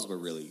meatballs were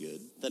really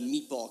good. The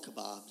meatball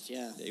kebabs,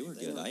 yeah. They were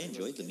good. I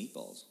enjoyed the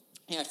meatballs.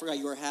 Yeah, I forgot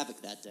you were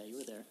Havoc that day. You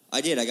were there.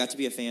 I did. I got to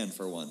be a fan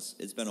for once.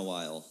 It's been a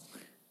while.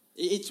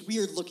 It's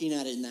weird looking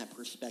at it in that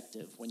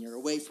perspective when you're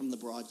away from the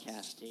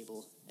broadcast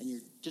table and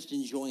you're just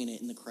enjoying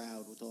it in the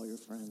crowd with all your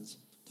friends.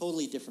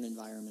 Totally different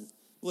environment.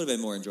 Would have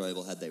been more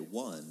enjoyable had they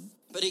won.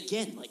 But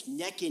again, like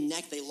neck and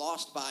neck, they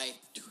lost by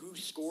 2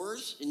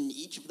 scores in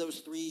each of those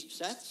 3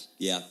 sets.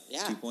 Yeah. 2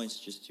 Yeah. points,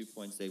 just 2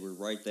 points. They were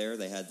right there.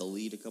 They had the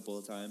lead a couple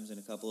of times in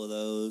a couple of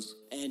those.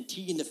 And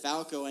Tegan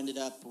DeFalco ended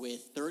up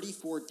with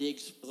 34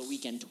 digs for the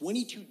weekend,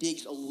 22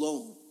 digs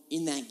alone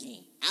in that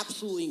game.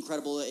 Absolutely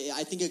incredible.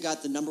 I think it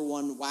got the number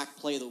 1 whack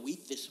play of the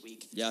week this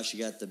week. Yeah, she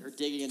got Her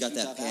dig against got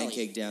Utah that Valley.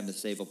 pancake down to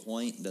save a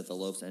point that the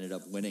Lopes ended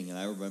up winning. And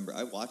I remember,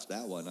 I watched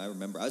that one. I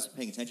was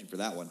paying attention for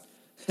that one.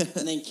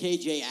 And then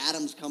KJ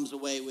Adams comes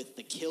away with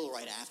the kill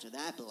right after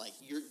that. But, like,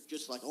 you're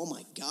just like, oh,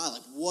 my God,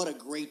 like, what a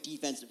great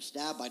defensive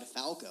stab by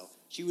DeFalco.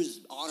 She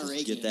was on her A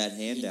game. Get that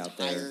hand the out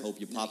there. entire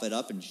Hope you pop night. it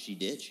up, and she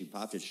did. She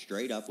popped it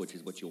straight up, which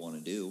is what you want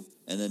to do.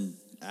 And then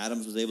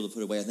Adams was able to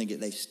put away. I think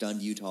they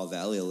stunned Utah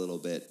Valley a little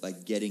bit,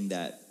 like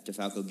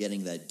DeFalco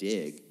getting that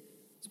dig.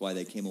 That's why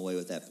they came away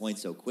with that point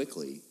so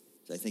quickly.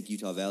 I think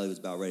Utah Valley was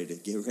about ready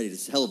to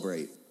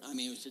celebrate. I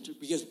mean, it was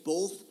interesting because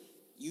both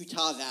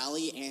Utah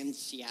Valley and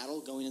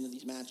Seattle going into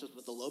these matchups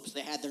with the Lopes,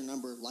 they had their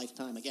number of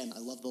lifetime. Again, I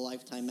love the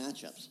lifetime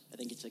matchups. I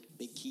think it's a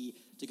big key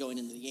to going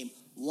into the game.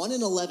 1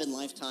 in 11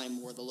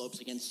 lifetime were the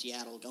Lopes against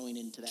Seattle going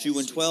into that.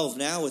 2-12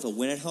 now with a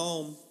win at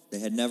home. They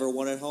had never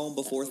won at home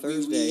before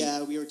Thursday.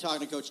 We were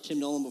talking to Coach Tim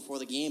Nolan before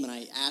the game, and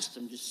I asked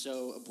him just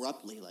so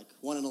abruptly, like,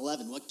 1 in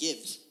 11, what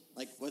gives?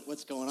 Like,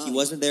 what's going on? He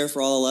wasn't there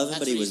for all 11, That's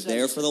but he what he was said.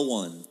 there for the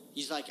one.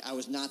 He's like, I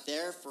was not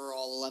there for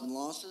all 11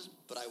 losses,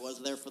 but I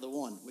was there for the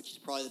 1, which is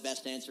probably the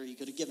best answer he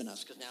could have given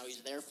us, because now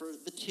he's there for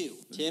the 2.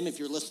 Tim, if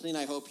you're listening,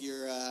 I hope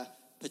your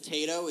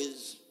potato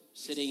is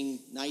sitting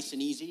nice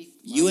and easy.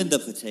 You and the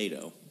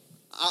potato.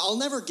 I'll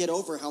never get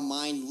over how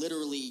mine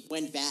literally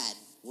went bad.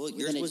 Well,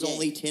 yours within a was day.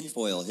 only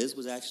tinfoil. His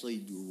was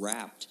actually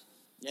wrapped.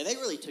 Yeah, they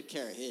really took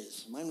care of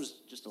his. Mine was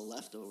just a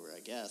leftover,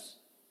 I guess.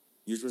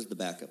 Yours was the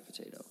backup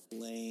potato.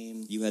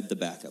 Lame. You had the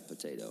backup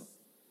potato.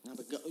 No,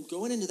 but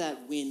going into that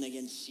win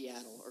against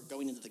Seattle, or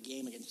going into the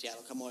game against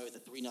Seattle, come away with a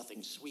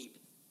 3-0 sweep.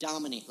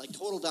 Dominate, like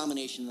total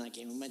domination in that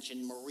game. We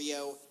mentioned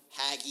Murillo,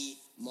 Haggy,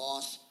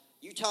 Moss.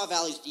 Utah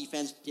Valley's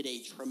defense did a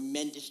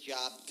tremendous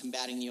job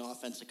combating the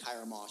offense of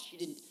Kyra Moss.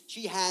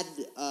 She had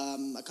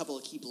a couple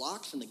of key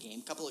blocks in the game,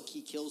 a couple of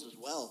key kills as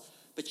well,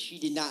 but she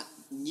did not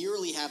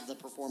nearly have the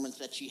performance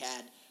that she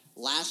had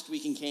last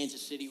week in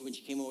Kansas City when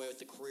she came away with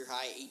the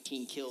career-high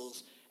 18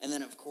 kills. And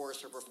then, of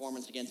course, her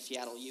performance against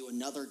Seattle U,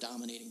 another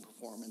dominating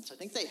performance. I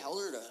think they held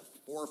her to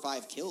 4 or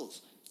 5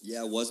 kills.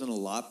 Yeah, it wasn't a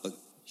lot, but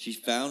she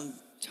found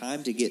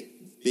time to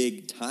get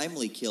big,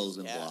 timely kills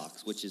and Yeah.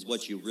 blocks, which is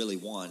what you really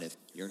want if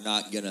you're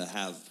not going to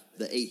have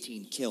the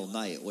 18-kill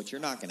night, which you're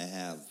not going to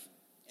have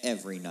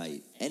every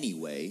night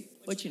anyway.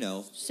 But,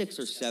 6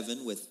 or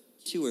 7 with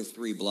 2 or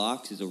 3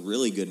 blocks is a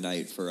really good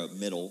night for a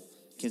middle,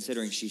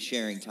 considering she's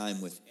sharing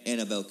time with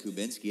Annabelle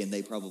Kubinski, and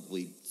they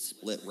probably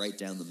split right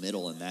down the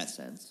middle in that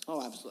sense.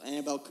 Oh, absolutely.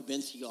 Annabelle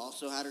Kubinski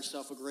also had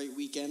herself a great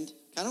weekend.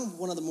 Kind of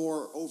one of the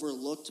more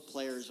overlooked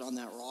players on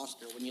that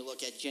roster when you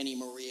look at Jenny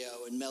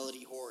Murillo and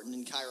Melody Horton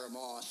and Kyra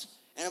Moss.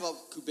 Annabelle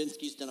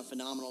Kubinski's done a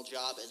phenomenal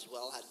job as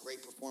well, had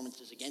great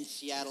performances against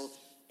Seattle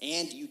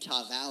and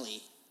Utah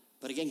Valley.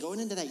 But again,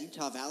 going into that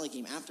Utah Valley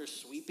game, after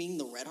sweeping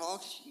the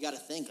Redhawks, you got to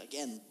think,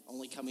 again,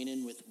 only coming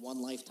in with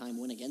 1 lifetime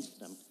win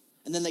against them.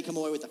 And then they come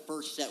away with the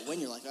first set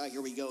win. You're like, oh,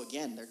 here we go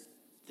again.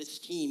 This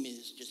team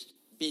has just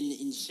been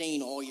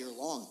insane all year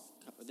long.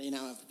 They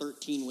now have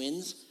 13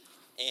 wins.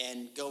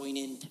 And going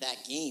into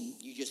that game,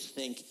 you just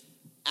think,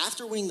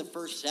 after winning the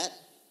first set,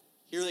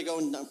 here they go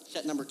in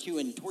set number 2.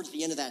 And towards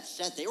the end of that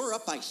set, they were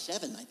up by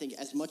 7. I think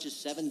as much as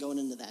 7 going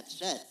into that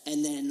set.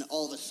 And then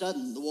all of a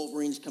sudden, the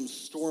Wolverines come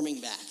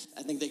storming back.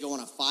 I think they go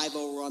on a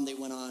 5-0 run. They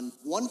went on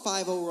 1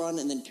 5-0 run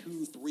and then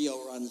 2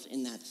 3-0 runs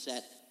in that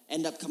set.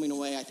 End up coming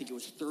away, I think it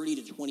was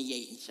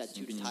 30-28 in set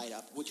 2 to tie it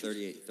up, which was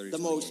the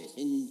most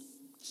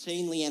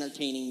insanely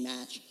entertaining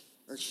match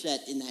or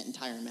set in that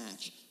entire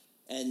match.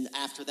 And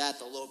after that,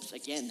 the Lopes,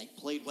 again, they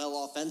played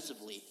well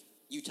offensively.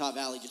 Utah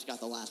Valley just got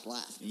the last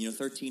laugh.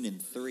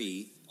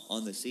 13-3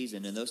 on the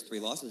season, and those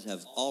 3 losses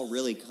have all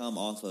really come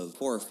off of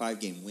 4 or 5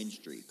 game win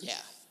streaks. Yeah.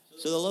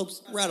 So the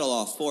Lopes rattle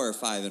off 4 or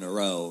 5 in a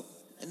row,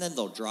 and then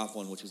they'll drop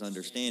one, which is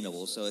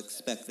understandable. So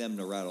expect them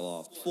to rattle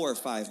off 4 or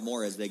 5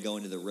 more as they go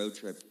into the road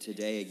trip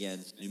today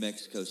against New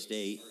Mexico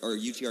State, or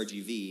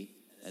UTRGV,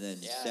 and then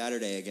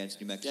Saturday against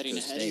New Mexico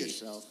Getting State. ahead of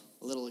yourself.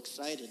 A little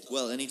excited.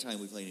 Well,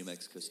 anytime we play New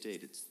Mexico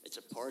State, it's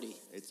a party.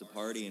 It's a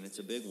party, and it's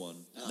a big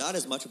one. Oh. Not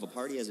as much of a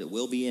party as it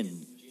will be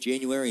in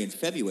January and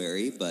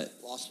February, but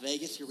Las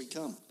Vegas, here we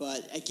come.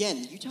 But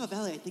again, Utah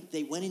Valley, I think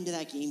they went into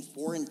that game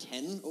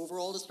 4-10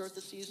 overall to start the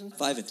season.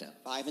 5-10.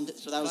 5-10.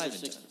 So that was their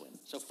 6th win.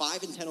 So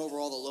 5-10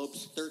 overall. The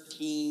Lopes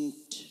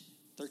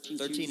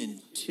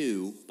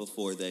 13-2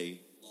 before they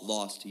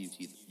lost to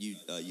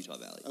Utah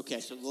Valley. Okay,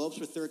 so the Lopes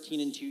were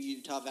 13-2,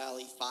 Utah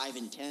Valley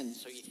 5-10.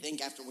 So you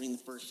think after winning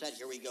the first set,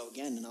 here we go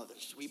again, another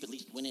sweep, at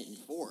least win it in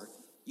 4.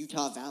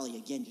 Utah Valley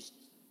again just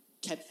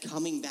kept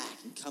coming back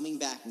and coming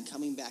back and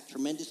coming back.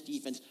 Tremendous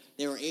defense.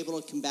 They were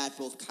able to combat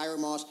both Kyra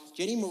Moss.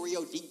 Jenny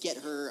Murillo did get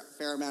her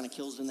fair amount of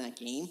kills in that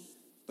game,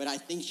 but I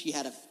think she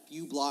had a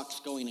few blocks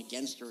going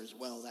against her as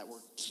well that were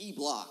key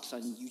blocks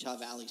on Utah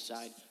Valley's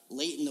side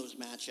late in those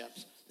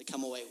matchups to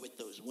come away with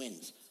those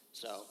wins.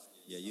 So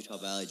yeah, Utah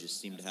Valley just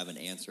seemed to have an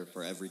answer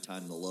for every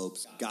time the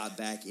Lopes got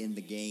back in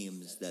the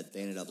games that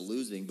they ended up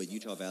losing, but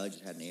Utah Valley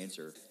just had an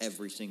answer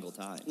every single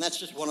time. And that's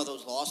just one of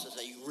those losses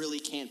that you really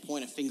can't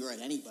point a finger at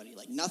anybody.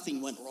 Like,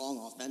 nothing went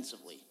wrong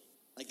offensively.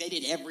 Like, they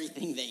did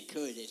everything they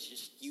could. It's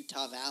just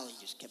Utah Valley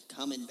just kept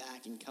coming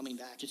back and coming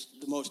back. Just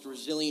the most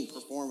resilient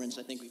performance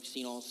I think we've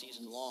seen all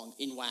season long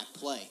in WAC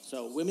play.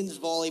 So women's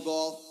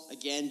volleyball,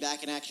 again,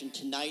 back in action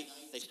tonight.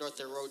 They start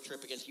their road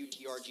trip against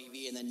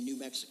UTRGV and then New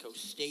Mexico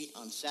State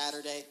on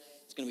Saturday.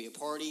 It's going to be a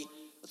party.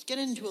 Let's get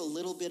into a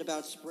little bit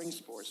about spring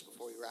sports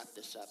before we wrap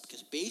this up.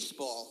 Because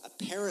baseball,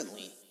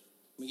 apparently,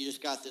 we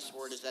just got this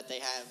word, is that they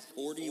have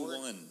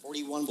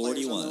 41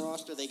 players on the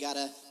roster. They got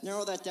to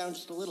narrow that down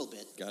just a little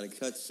bit. Got to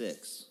cut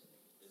 6,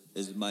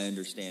 is my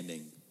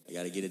understanding. I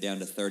got to get it down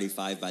to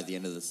 35 by the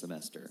end of the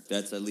semester.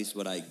 That's at least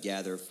what I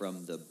gather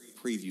from the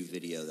preview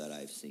video that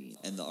I've seen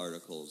and the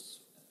articles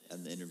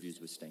and the interviews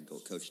with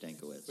Coach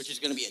Stankiewicz. Which is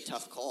going to be a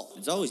tough call.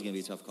 It's always going to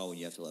be a tough call when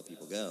you have to let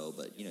people go,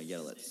 but, you got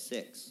to let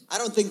 6. I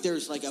don't think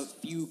there's, like, a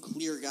few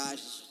clear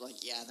guys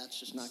like, yeah, that's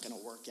just not going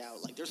to work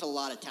out. Like, there's a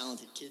lot of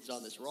talented kids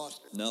on this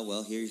roster. No,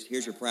 well, here's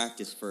your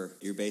practice for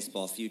your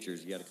baseball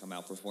futures. You got to come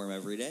out perform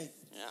every day.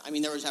 Yeah, I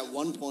mean, there was at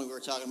one point we were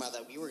talking about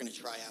that we were going to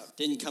try out.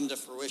 Didn't come to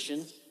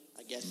fruition.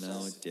 I guess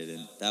no, it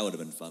didn't. That would have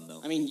been fun,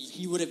 though. I mean,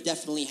 he would have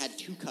definitely had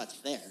 2 cuts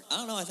there. I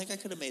don't know. I think I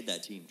could have made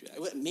that team, Jack.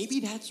 Maybe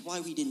that's why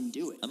we didn't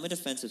do it. I'm a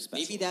defensive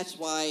specialist. Maybe that's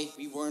why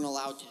we weren't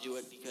allowed to do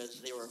it,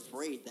 because they were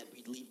afraid that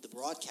we'd leave the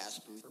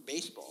broadcast booth for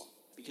baseball.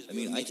 Because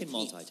I can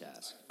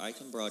multitask. I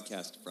can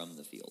broadcast from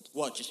the field.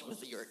 What, just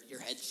with your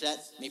headset?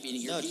 Maybe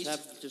in your earpiece? No,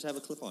 just have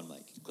a clip-on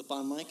mic.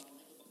 Clip-on mic?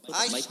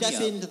 I step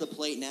into the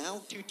plate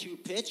now,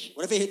 2-2 pitch.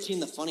 What if it hits you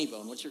in the funny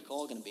bone? What's your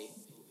call going to be?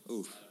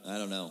 Oof, I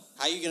don't know.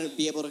 How are you going to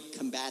be able to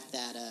combat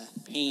that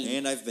pain?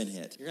 And I've been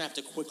hit. You're going to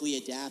have to quickly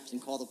adapt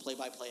and call the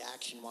play-by-play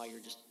action while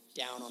you're just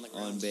down on the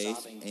ground on base,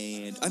 sobbing.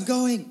 And I'm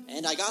going.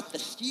 And I got the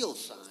steal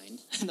sign,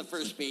 and the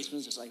first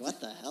baseman's just like,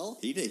 what the hell?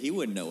 He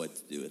wouldn't know what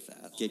to do with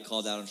that. Get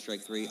called out on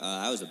strike 3.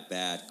 That was a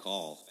bad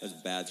call. That was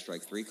a bad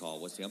strike 3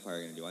 call. What's the umpire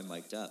going to do? I'm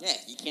mic'd up. Yeah,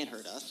 you can't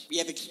hurt us. We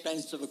have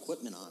expensive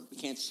equipment on. We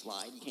can't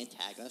slide. You can't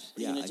tag us.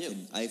 What are you going to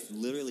do? I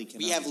literally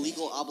cannot. We have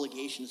legal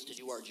obligations to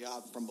do our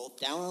job from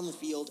both down on the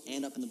field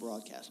and up in the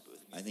broadcast booth.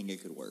 I think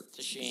it could work. It's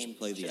a shame. Just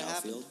play the Should've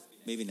outfield.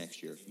 happened. Maybe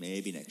next year.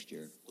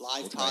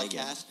 Live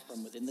podcast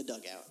from within the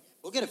dugout.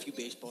 We'll get a few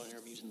baseball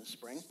interviews in the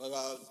spring.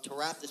 But to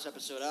wrap this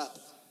episode up,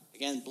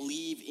 again,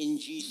 Believe in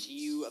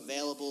GCU,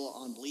 available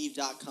on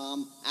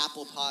Believe.com,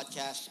 Apple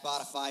Podcasts,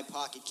 Spotify,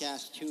 Pocket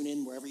Cast,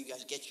 TuneIn, wherever you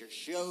guys get your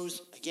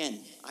shows. Again,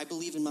 I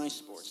believe in my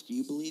sports. Do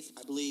you believe?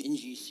 I believe in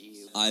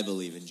GCU. I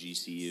believe in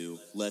GCU.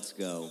 Let's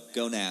go.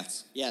 Go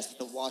Nats. Yes,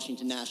 the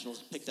Washington Nationals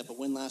picked up a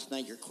win last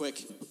night. You're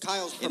quick.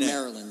 Kyle's from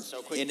Maryland,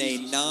 so quick. In a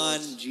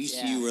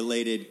non-GCU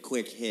related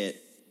quick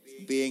hit,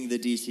 being the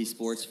DC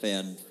sports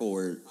fan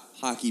for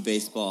hockey,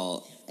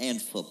 baseball,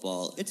 and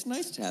football, it's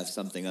nice to have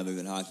something other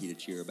than hockey to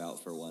cheer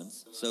about for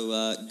once.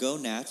 So go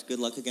Nats. Good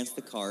luck against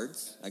the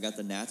Cards. I got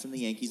the Nats and the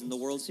Yankees in the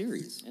World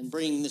Series. And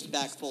bringing this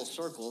back full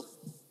circle,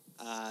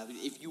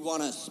 if you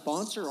want to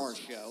sponsor our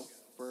show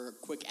for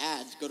quick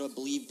ads, go to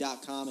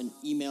Believe.com and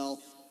email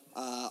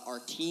our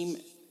team,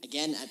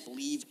 again, at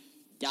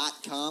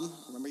Believe.com.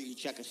 Remember, you can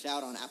check us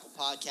out on Apple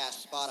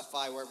Podcasts,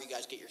 Spotify, wherever you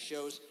guys get your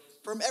shows.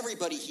 From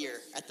everybody here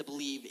at the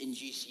Believe in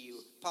GCU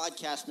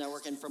Podcast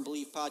Network and from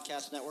Believe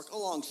Podcast Network,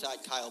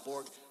 alongside Kyle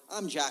Borg,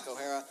 I'm Jack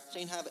O'Hara,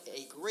 saying have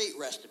a great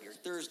rest of your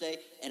Thursday,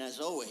 and as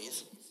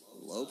always,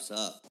 Lopes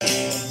up.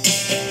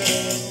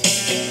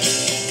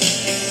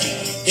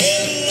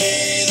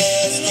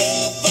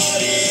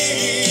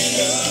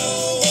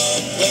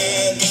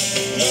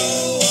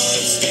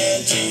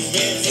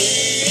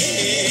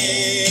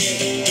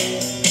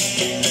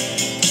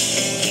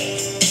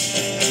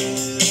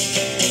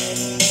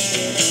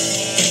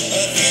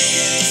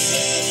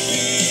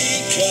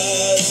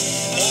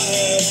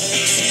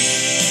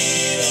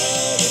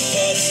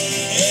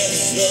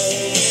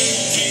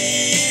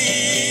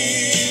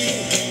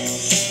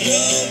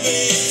 No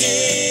big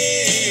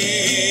deal.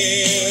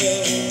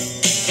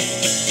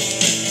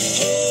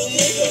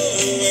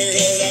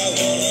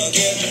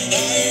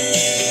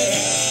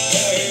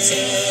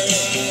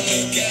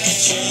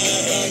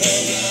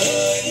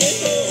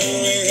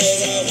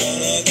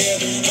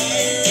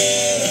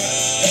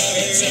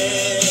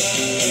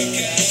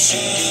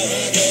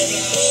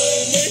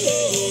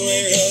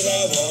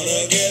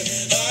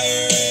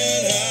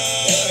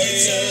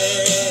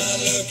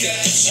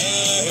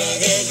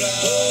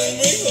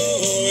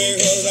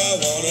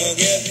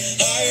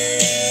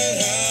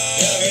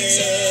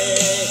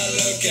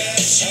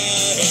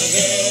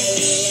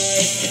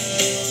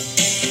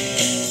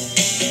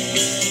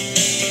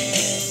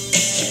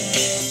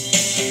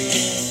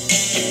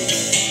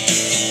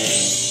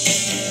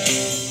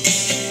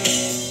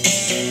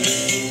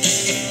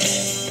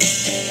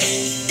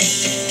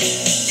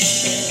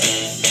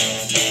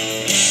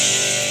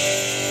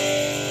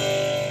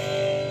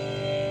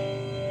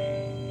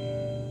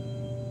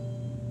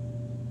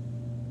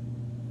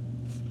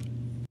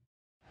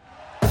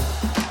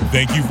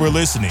 Thank you for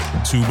listening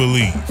to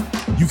Believe.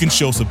 You can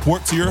show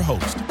support to your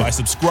host by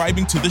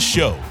subscribing to the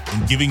show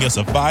and giving us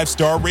a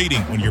 5-star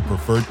rating on your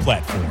preferred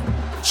platform.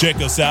 Check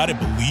us out at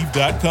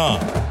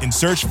Believe.com and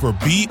search for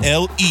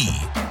BLEAV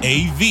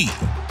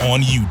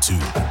on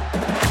YouTube.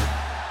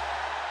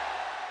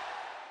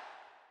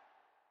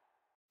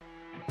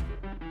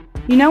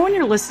 You know when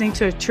you're listening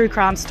to a true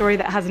crime story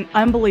that has an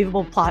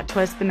unbelievable plot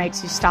twist that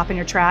makes you stop in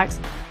your tracks?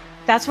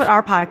 That's what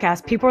our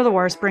podcast, People Are the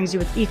Worst, brings you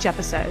with each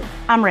episode.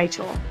 I'm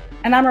Rachel.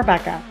 And I'm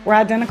Rebecca. We're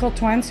identical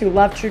twins who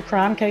love true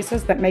crime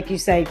cases that make you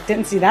say,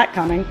 didn't see that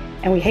coming,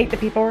 and we hate the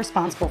people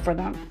responsible for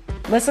them.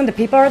 Listen to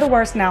People Are the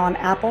Worst now on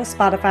Apple,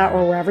 Spotify,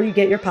 or wherever you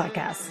get your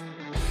podcasts.